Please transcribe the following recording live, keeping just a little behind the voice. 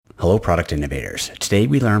Hello, product innovators. Today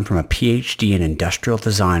we learn from a PhD in industrial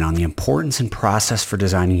design on the importance and process for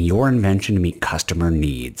designing your invention to meet customer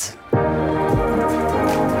needs.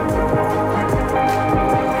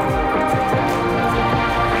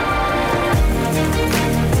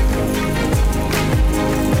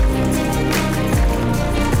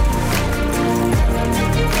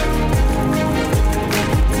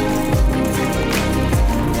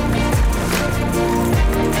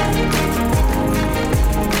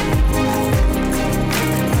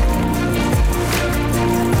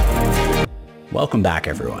 Welcome back,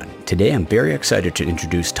 everyone. Today, I'm very excited to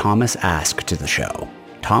introduce Thomas Ask to the show.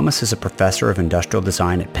 Thomas is a professor of industrial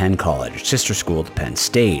design at Penn College, sister school to Penn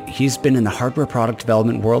State. He's been in the hardware product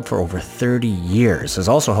development world for over 30 years, has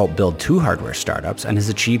also helped build 2 hardware startups, and has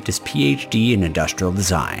achieved his PhD in industrial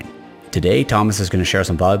design. Today, Thomas is going to share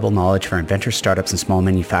some valuable knowledge for inventors, startups, and small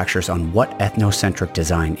manufacturers on what ethnocentric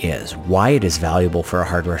design is, why it is valuable for a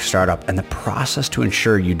hardware startup, and the process to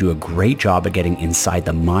ensure you do a great job at getting inside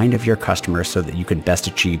the mind of your customers so that you can best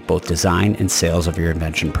achieve both design and sales of your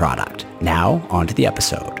invention product. Now, on to the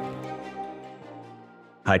episode.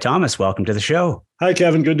 Hi, Thomas. Welcome to the show. Hi,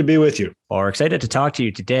 Kevin. Good to be with you. Well, we're excited to talk to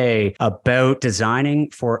you today about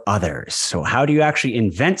designing for others. So how do you actually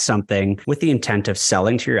invent something with the intent of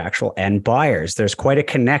selling to your actual end buyers? There's quite a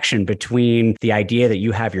connection between the idea that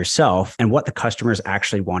you have yourself and what the customers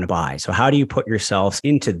actually want to buy. So how do you put yourselves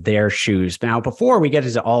into their shoes? Now, before we get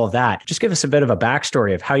into all of that, just give us a bit of a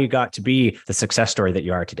backstory of how you got to be the success story that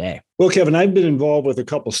you are today. Well, Kevin, I've been involved with a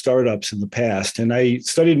couple startups in the past, and I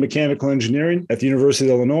studied mechanical engineering at the University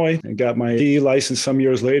of Illinois and got my PE license some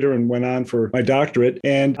years later and went on for my doctorate.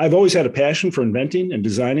 And I've always had a passion for inventing and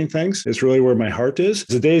designing things. It's really where my heart is.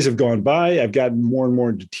 As the days have gone by, I've gotten more and more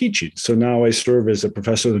into teaching. So now I serve as a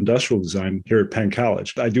professor of industrial design here at Penn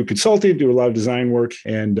College. I do consulting, do a lot of design work,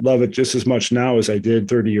 and love it just as much now as I did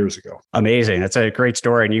 30 years ago. Amazing. That's a great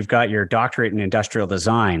story. And you've got your doctorate in industrial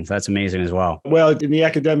design. That's amazing as well. Well, in the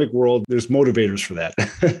academic world, there's motivators for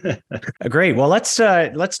that. Great. Well, let's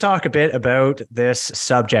talk a bit about this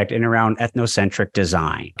subject in around ethnocentric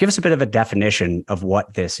design. Give us a bit of a definition of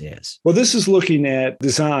what this is. Well, this is looking at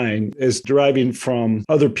design as deriving from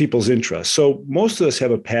other people's interests. So most of us have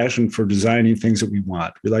a passion for designing things that we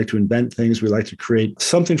want. We like to invent things. We like to create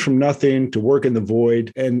something from nothing, to work in the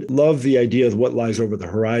void, and love the idea of what lies over the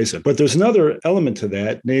horizon. But there's another element to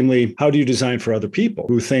that, namely, how do you design for other people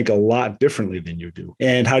who think a lot differently than you do?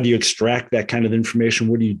 And how do you extract that kind of information?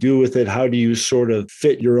 What do you do with it? How do you sort of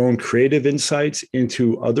fit your own creative insights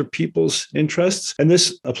into other people's interests? And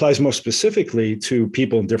this applies most specifically to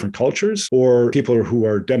people in different cultures or people who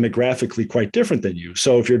are demographically quite different than you.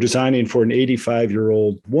 So if you're designing for an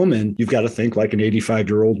 85-year-old woman, you've got to think like an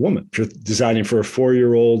 85-year-old woman. If you're designing for a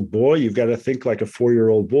 4-year-old boy, you've got to think like a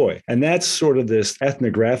 4-year-old boy. And that's sort of this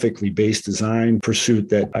ethnographically based design pursuit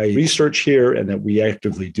that I research here and that we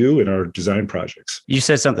actively do in our design projects. You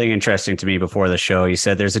said something interesting to me before the show. You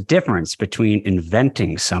said there's a difference between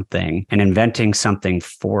inventing something and inventing something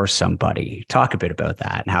for somebody. Talk a bit about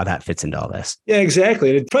that and how that fits into all this. Yeah, exactly.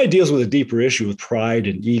 And it probably deals with a deeper issue with pride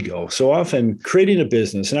and ego. So often creating a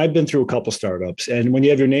business, and I've been through a couple startups, and when you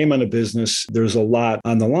have your name on a business, there's a lot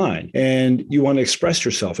on the line and you want to express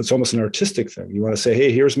yourself. It's almost an artistic thing. You want to say,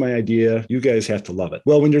 hey, here's my idea. You guys have to love it.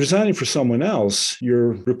 Well, when you're designing for someone else,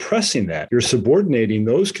 you're repressing that. You're subordinating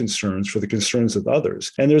those concerns for the concerns of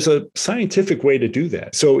others. And there's a scientific way to do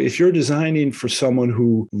that. So if you're designing for someone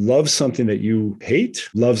who loves something that you hate,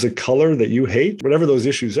 loves a color that you hate, whatever those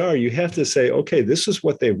issues are, you have to say, okay, this is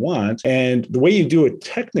what they want. And the way you do it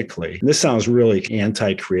technically, and this sounds really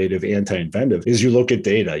anti-creative, anti-inventive, is you look at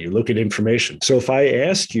data, you look at information. So if I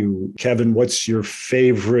ask you, Kevin, what's your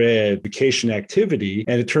favorite vacation activity?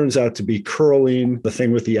 And it turns out to be curling, the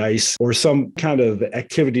thing with the ice, or some kind of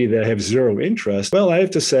activity that I have zero interest, well, I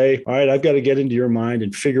have to say, all right, I've got to get into your mind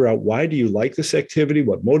and figure out, why do you like this activity?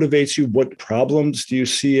 What motivates you? What problems do you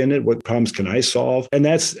see in it? What problems can I solve? And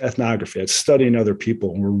that's ethnography. It's studying other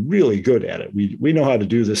people. And we're really good at it. We know how to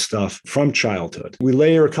do this stuff from childhood. We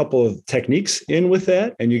layer a couple of techniques in with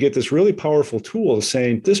that, and you get this really powerful tool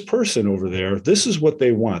saying, this person over there, this is what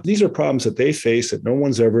they want. These are problems that they face that no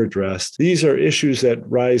one's ever addressed. These are issues that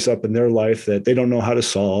rise up in their life that they don't know how to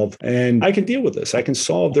solve. And I can deal with this. I can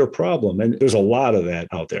solve their problem. And there's a lot of that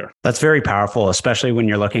out there. That's very powerful, especially when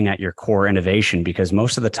you're looking at your core innovation, because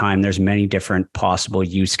most of the time there's many different possible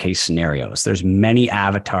use case scenarios. There's many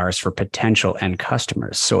avatars for potential end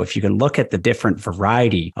customers. So if you can look at the different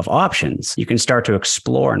variety of options, you can start to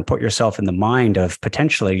explore and put yourself in the mind of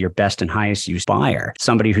potentially your best and highest use buyer,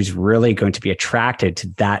 somebody who's really going to be attracted to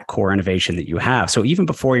that core innovation that you have. So even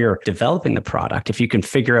before you're developing the product, if you can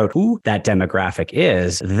figure out who that demographic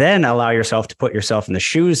is, then allow yourself to put yourself in the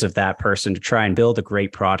shoes of that person to try and build a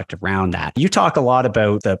great product around that. You talk a lot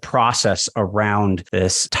about the process around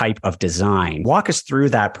this type of design. Walk us through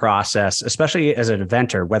that process, especially as an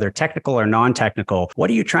inventor, whether technical or non-technical. What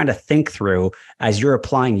are you trying to think through as you're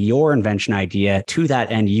applying your invention idea to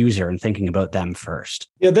that end user and thinking about them first?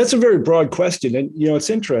 Yeah, that's a very broad question. And, it's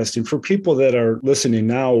interesting for people that are listening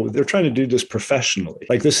now, they're trying to do this professionally.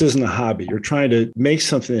 Like this isn't a hobby. You're trying to make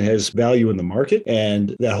something that has value in the market.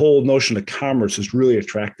 And that whole notion of commerce is really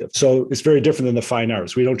attractive. So it's very different than the fine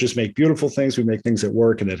arts. We don't just make beautiful things. We make things that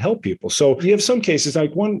work and that help people. So you have some cases,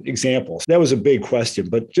 like one example, that was a big question,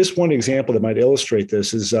 but just one example that might illustrate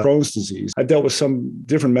this is Crohn's disease. I've dealt with some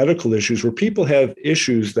different medical issues where people have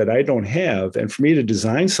issues that I don't have. And for me to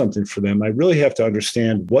design something for them, I really have to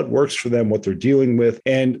understand what works for them, what they're dealing with.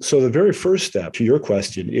 And so the very first step to your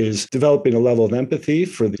question is developing a level of empathy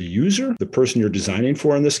for the user, the person you're designing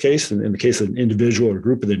for in this case, and in the case of an individual or a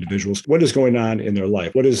group of individuals, what is going on in their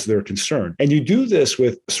life? What is their concern? And you do this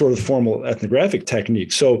with sort of formal ethnographic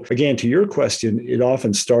techniques. So again, to your question, it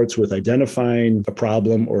often starts with identifying a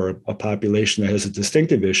problem or a population that has a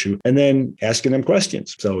distinctive issue and then asking them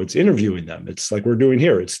questions. So it's interviewing them. It's like we're doing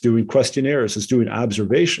here. It's doing questionnaires. It's doing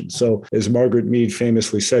observations. So as Margaret Mead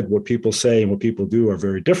famously said, what people say and what people do are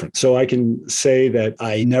very different. So I can say that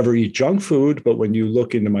I never eat junk food, but when you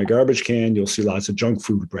look into my garbage can, you'll see lots of junk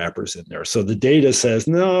food wrappers in there. So the data says,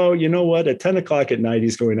 no, you know what? At 10 o'clock at night,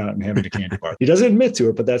 he's going out and having a candy bar. He doesn't admit to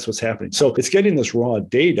it, but that's what's happening. So it's getting this raw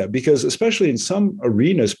data because especially in some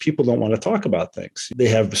arenas, people don't want to talk about things. They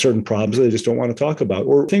have certain problems that they just don't want to talk about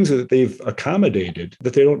or things that they've accommodated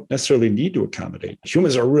that they don't necessarily need to accommodate.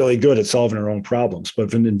 Humans are really good at solving our own problems, but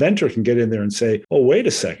if an inventor can get in there and say, oh, wait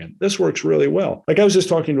a second, this works really well. Like I was just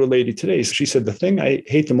talking to a lady today. She said, the thing I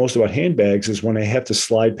hate the most about handbags is when I have to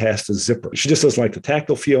slide past a zipper. She just doesn't like the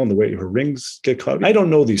tactile feel and the way her rings get caught. I don't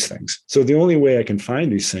know these things. So the only way I can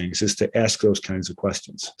find these things is to ask those kinds of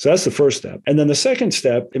questions. So that's the first step. And then the second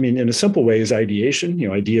step, in a simple way, is ideation,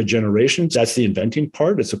 idea generation. That's the inventing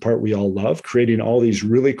part. It's a part we all love, creating all these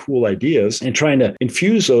really cool ideas and trying to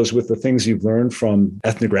infuse those with the things you've learned from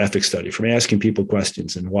ethnographic study, from asking people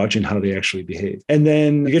questions and watching how they actually behave. And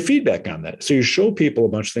then you get feedback on that. So you show people a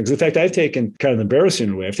bunch of things. In fact, I've taken kind of an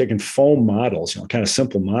embarrassing way. I've taken foam models, kind of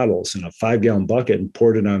simple models in a 5-gallon bucket and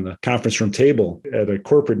poured it on the conference room table at a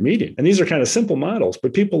corporate meeting. And these are kind of simple models,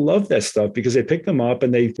 but people love that stuff because they pick them up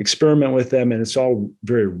and they experiment with them. And it's all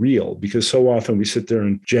very real because so often we sit there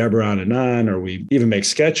and jabber on, or we even make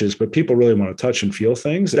sketches, but people really want to touch and feel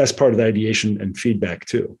things. That's part of the ideation and feedback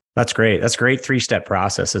too. That's great. That's a great 3-step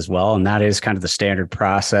process as well. And that is kind of the standard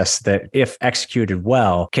process that, if executed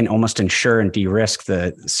well, can almost ensure and de-risk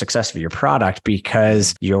the success of your product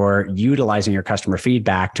because you're utilizing your customer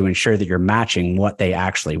feedback to ensure that you're matching what they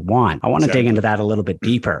actually want. I want to dig into that a little bit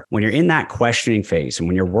deeper. When you're in that questioning phase and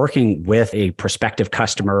when you're working with a prospective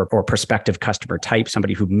customer or prospective customer type,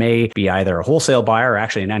 somebody who may be either a wholesale buyer or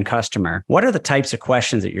actually an end customer, what are the types of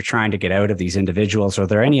questions that you're trying to get out of these individuals? Are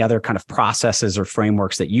there any other kind of processes or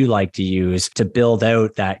frameworks that you like to use to build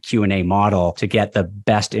out that Q&A model to get the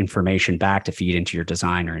best information back to feed into your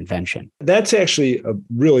design or invention? That's actually a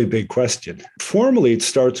really big question. Formally, it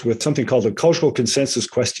starts with something called a cultural consensus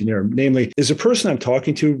questionnaire. Namely, is the person I'm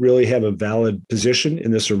talking to really have a valid position in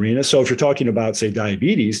this arena? So if you're talking about, say,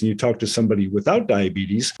 diabetes and you talk to somebody without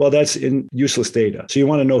diabetes, well, that's in useless data. So you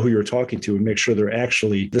want to know who you're talking to and make sure they're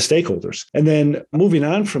actually the stakeholders. And then moving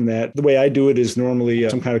on from that, the way I do it is normally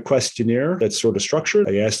some kind of questionnaire that's sort of structured.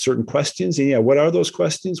 I ask certain questions. And what are those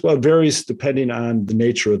questions? Well, it varies depending on the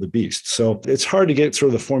nature of the beast. So it's hard to get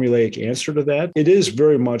sort of the formulaic answer to that. It is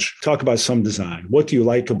very much talk about some design. What do you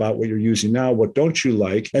like about what you're using now? What don't you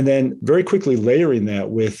like? And then very quickly layering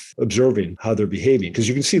that with observing how they're behaving. Because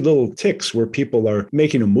you can see little ticks where people are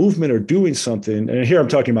making a movement or doing something. And here I'm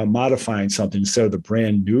talking about modifying something instead of the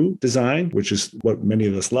brand new design, which is what many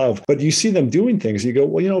of us love. But you see them doing things. You go,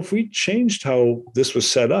 well, if we changed how this was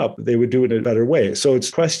set up, they would do it in a better way. So it's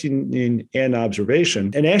questioning and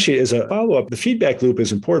observation. And actually, as a follow-up, the feedback loop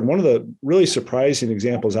is important. One of the really surprising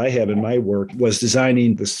examples I have in my work was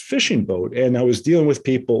designing this fishing boat. And I was dealing with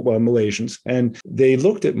people, Malaysians, and they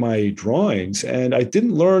looked at my drawings. And I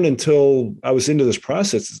didn't learn until I was into this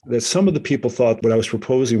process that some of the people thought what I was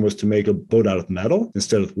proposing was to make a boat out of metal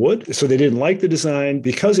instead of wood. So they didn't like the design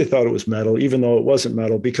because they thought it was metal, even though it wasn't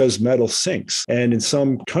metal, because metal sinks. And in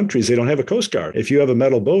some countries, they don't have a coast guard. If you have a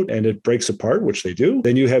metal boat and it breaks apart, which they do,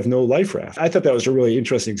 then you have no life raft. I thought that was a really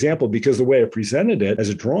interesting example because the way I presented it as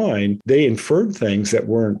a drawing, they inferred things that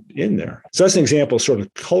weren't in there. So that's an example of sort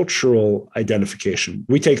of cultural identification.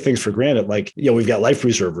 We take things for granted, like, we've got life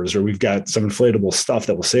preservers or we've got some inflatable stuff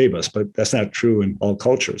that will save us, but that's not true in all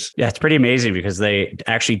cultures. Yeah, it's pretty amazing because they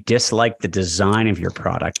actually disliked the design of your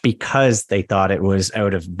product because they thought it was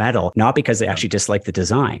out of metal, not because they actually disliked the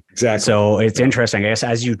design. Exactly. So it's interesting. I guess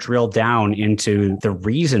as you drill down into the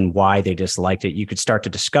reason why they disliked it, you could start to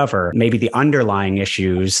discover maybe the underlying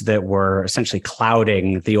issues that were essentially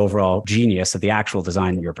clouding the overall genius of the actual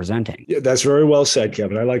design that you're presenting. Yeah, that's very well said,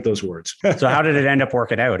 Kevin. I like those words. So how did it end up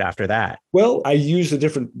working out after that? Well, I used a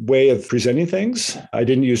different way of presenting things. I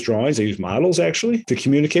didn't use drawings. I used models actually to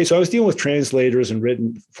communicate. So I was dealing with translators and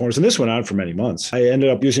written forms, and this went on for many months. I ended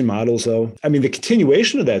up using models though. I mean, the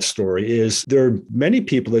continuation of that story is there are many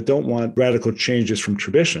people that don't want radical changes from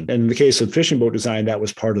tradition. And in the case of fishing boat design, that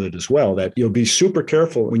was part of it as well, that you'll be super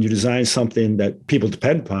careful when you design something that people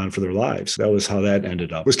depend upon for their lives. That was how that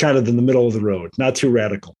ended up. It was kind of in the middle of the road, not too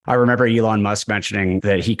radical. I remember Elon Musk mentioning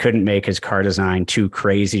that he couldn't make his car design too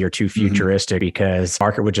crazy or too futuristic because the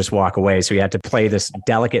market would just walk away. So he had to play this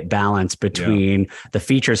delicate balance between the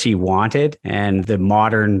features he wanted and the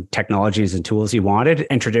modern technologies and tools he wanted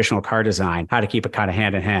and traditional car design, how to keep it kind of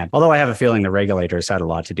hand in hand. Although I have a feeling the regulators had a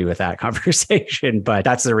lot to do with that conversation, but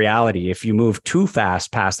that's the reality. If you move too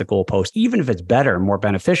fast past the goalpost, even if it's better, more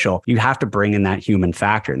beneficial, you have to bring in that human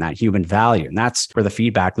factor and that human value. And that's where the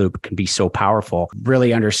feedback loop can be so powerful,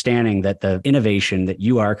 really understanding that the innovation that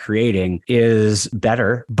you are creating is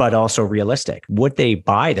better, but also realistic. Would they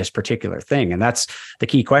buy this particular thing? And that's the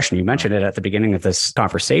key question. You mentioned it at the beginning of this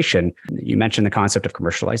conversation. You mentioned the concept of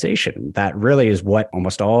commercialization. That really is what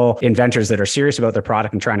almost all inventors that are serious about their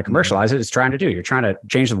product and trying to commercialize it is trying to do. You're trying to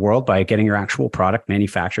change the world by getting your actual product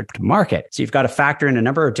manufactured to market. So you've got to factor in a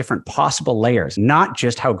number of different possible layers, not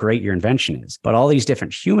just how great your invention is, but all these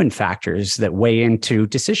different human factors that weigh into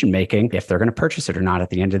decision-making if they're going to purchase it or not at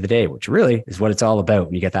the end of the day, which really is what it's all about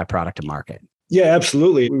when you get that product to market. Yeah,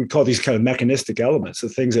 absolutely. We would call these kind of mechanistic elements, the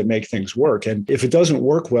things that make things work. And if it doesn't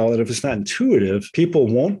work well, and if it's not intuitive, people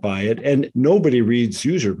won't buy it. And nobody reads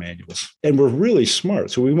user manuals. And we're really smart.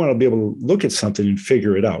 So we want to be able to look at something and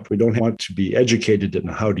figure it out. We don't want to be educated in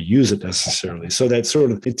how to use it necessarily. So that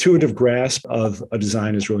sort of intuitive grasp of a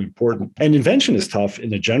design is really important. And invention is tough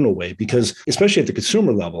in a general way because, especially at the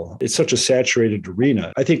consumer level, it's such a saturated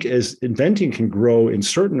arena. I think as inventing can grow in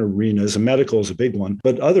certain arenas, and medical is a big one,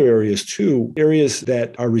 but other areas too, areas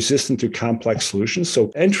that are resistant to complex solutions. So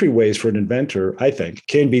entryways for an inventor, I think,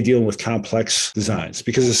 can be dealing with complex designs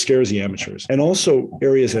because it scares the amateurs. And also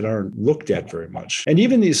areas that aren't looked at very much. And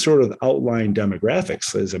even these sort of outlying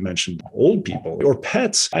demographics, as I mentioned, old people or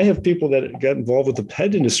pets. I have people that got involved with the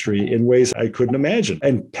pet industry in ways I couldn't imagine.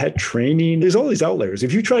 And pet training, there's all these outliers.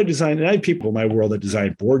 If you try to design, and I have people in my world that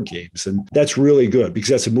design board games, and that's really good because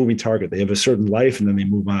that's a moving target. They have a certain life and then they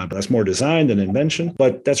move on. But that's more design than invention,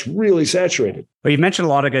 but that's really saturated. Well, you've mentioned a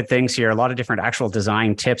lot of good things here, a lot of different actual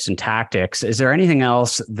design tips and tactics. Is there anything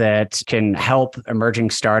else that can help emerging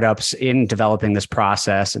startups in developing this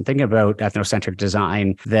process and thinking about ethnocentric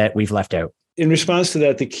design that we've left out? In response to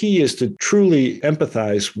that, the key is to truly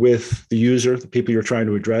empathize with the user, the people you're trying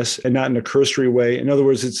to address, and not in a cursory way. In other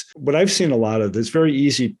words, it's what I've seen a lot of. It's very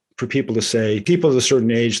easy for people to say, people of a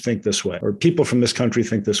certain age think this way, or people from this country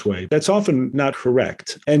think this way. That's often not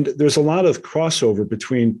correct. And there's a lot of crossover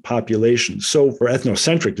between populations. So for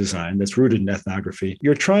ethnocentric design that's rooted in ethnography,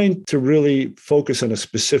 you're trying to really focus on a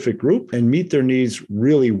specific group and meet their needs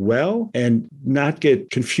really well and not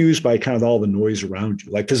get confused by kind of all the noise around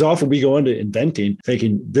you. Like, because often we go into inventing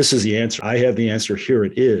thinking, this is the answer. I have the answer. Here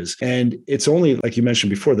it is. And it's only, like you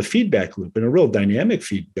mentioned before, the feedback loop, and a real dynamic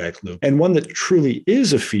feedback loop, and one that truly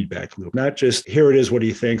is a feedback loop, not just here it is, what do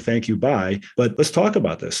you think, thank you, bye, but let's talk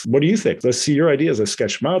about this. What do you think? Let's see your ideas. Let's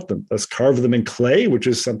sketch them out. Let's carve them in clay, which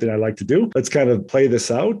is something I like to do. Let's kind of play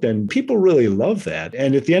this out. And people really love that.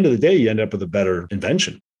 And at the end of the day, you end up with a better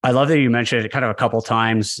invention. I love that you mentioned it kind of a couple of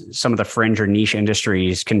times. Some of the fringe or niche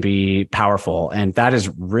industries can be powerful. And that is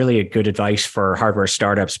really a good advice for hardware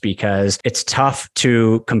startups because it's tough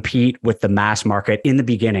to compete with the mass market in the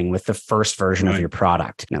beginning with the first version of your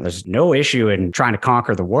product. Now, there's no issue in trying to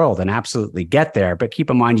conquer the world and absolutely get there, but keep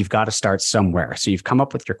in mind, you've got to start somewhere. So you've come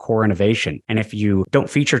up with your core innovation. And if you don't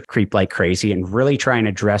feature creep like crazy and really try and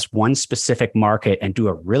address one specific market and do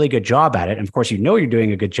a really good job at it, and of course, you know you're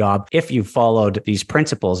doing a good job if you've followed these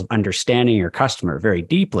principles principles of understanding your customer very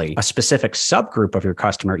deeply, a specific subgroup of your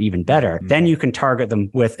customer even better, then you can target them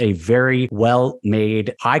with a very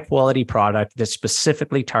well-made, high-quality product that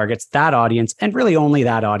specifically targets that audience and really only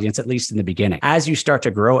that audience, at least in the beginning. As you start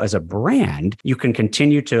to grow as a brand, you can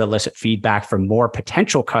continue to elicit feedback from more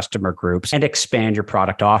potential customer groups and expand your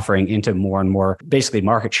product offering into more and more basically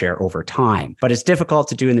market share over time. But it's difficult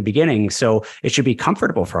to do in the beginning. So it should be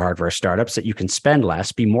comfortable for hardware startups that you can spend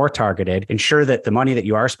less, be more targeted, ensure that the money that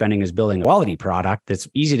you are spending is building a quality product that's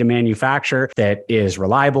easy to manufacture, that is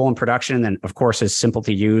reliable in production, and then of course is simple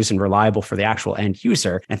to use and reliable for the actual end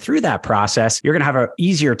user. And through that process, you're going to have an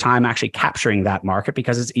easier time actually capturing that market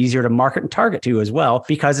because it's easier to market and target to as well,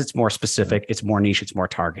 because it's more specific, it's more niche, it's more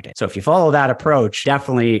targeted. So if you follow that approach,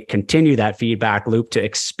 definitely continue that feedback loop to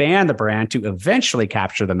expand the brand to eventually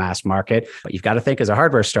capture the mass market. But you've got to think as a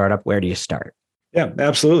hardware startup, where do you start? Yeah,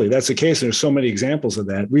 absolutely. That's the case. There's so many examples of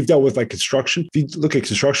that. We've dealt with like construction. If you look at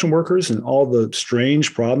construction workers and all the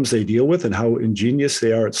strange problems they deal with and how ingenious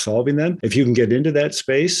they are at solving them, if you can get into that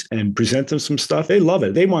space and present them some stuff, they love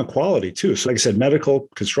it. They want quality too. So like I said, medical,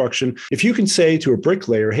 construction, if you can say to a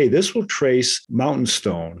bricklayer, hey, this will trace mountain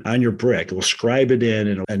stone on your brick, it will scribe it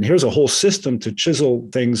in, and here's a whole system to chisel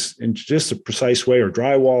things in just a precise way, or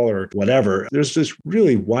drywall or whatever. There's just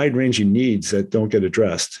really wide-ranging needs that don't get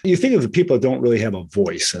addressed. You think of the people that don't really have a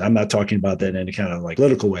voice, and I'm not talking about that in any kind of like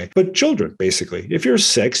political way, but children, basically. If you're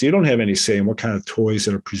 6, you don't have any say in what kind of toys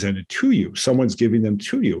that are presented to you. Someone's giving them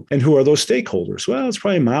to you. And who are those stakeholders? Well, it's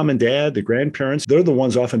probably mom and dad, the grandparents. They're the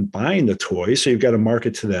ones often buying the toys. So you've got to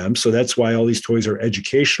market to them. So that's why all these toys are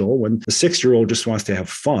educational. When the 6-year-old just wants to have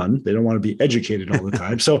fun, they don't want to be educated all the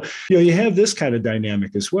time. So, you have this kind of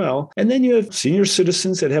dynamic as well. And then you have senior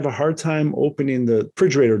citizens that have a hard time opening the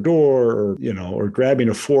refrigerator door or grabbing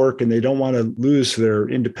a fork, and they don't want to lose their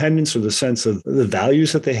independence or the sense of the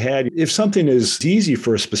values that they had. If something is easy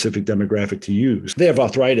for a specific demographic to use, they have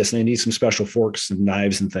arthritis and they need some special forks and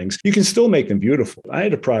knives and things, you can still make them beautiful. I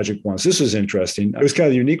had a project once. This was interesting. It was kind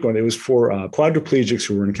of a unique one. It was for quadriplegics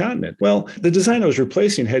who were incontinent. Well, the design I was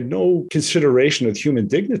replacing had no consideration of human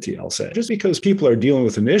dignity, I'll say. Just because people are dealing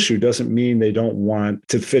with an issue doesn't mean they don't want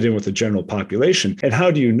to fit in with the general population. And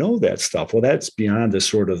how do you know that stuff? Well, that's beyond this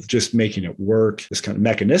sort of just making it work, this kind of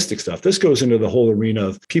mechanistic stuff. This goes into the whole arena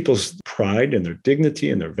of people's pride and their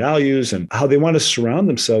dignity and their values and how they want to surround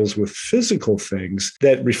themselves with physical things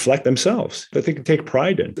that reflect themselves, that they can take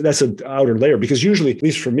pride in. That's an outer layer, because usually, at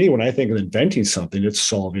least for me, when I think of inventing something, it's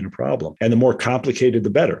solving a problem. And the more complicated,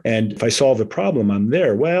 the better. And if I solve the problem, I'm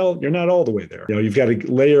there. Well, you're not all the way there. You've got to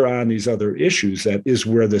layer on these other issues. That is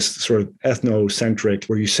where this sort of ethnocentric,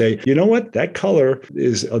 where you say, you know what, that color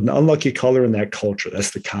is an unlucky color in that culture.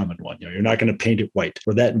 That's the common one. You're not going to paint it white.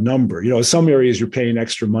 Or that number. In some areas, you're paying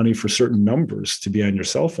extra money for certain numbers to be on your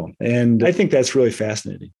cell phone. And I think that's really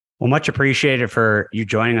fascinating. Well, much appreciated for you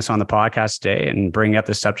joining us on the podcast today and bringing up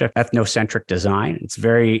this subject, ethnocentric design. It's a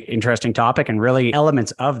very interesting topic, and really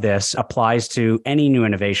elements of this applies to any new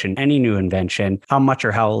innovation, any new invention. How much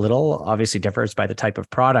or how little obviously differs by the type of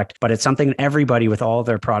product, but it's something everybody with all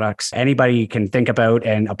their products, anybody can think about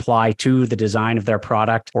and apply to the design of their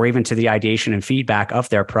product, or even to the ideation and feedback of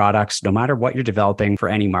their products, no matter what you're developing for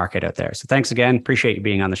any market out there. So thanks again. Appreciate you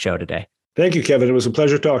being on the show today. Thank you, Kevin. It was a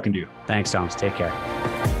pleasure talking to you. Thanks, Thomas. Take care.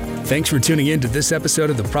 Thanks for tuning in to this episode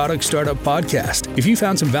of the Product Startup Podcast. If you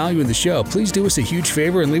found some value in the show, please do us a huge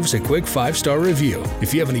favor and leave us a quick 5-star review.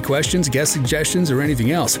 If you have any questions, guest suggestions, or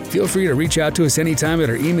anything else, feel free to reach out to us anytime at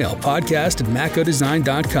our email,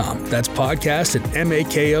 podcast@macodesign.com. That's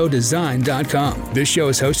podcast@makodesign.com. This show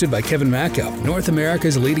is hosted by Kevin Macco, North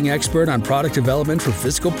America's leading expert on product development for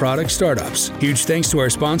physical product startups. Huge thanks to our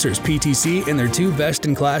sponsors, PTC, and their 2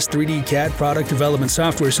 best-in-class 3D CAD product development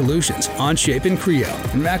software solutions, Onshape and Creo,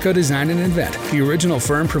 and Macco Design and Invent, the original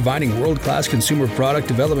firm providing world-class consumer product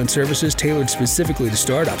development services tailored specifically to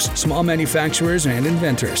startups, small manufacturers, and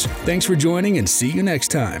inventors. Thanks for joining, and see you next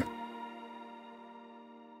time.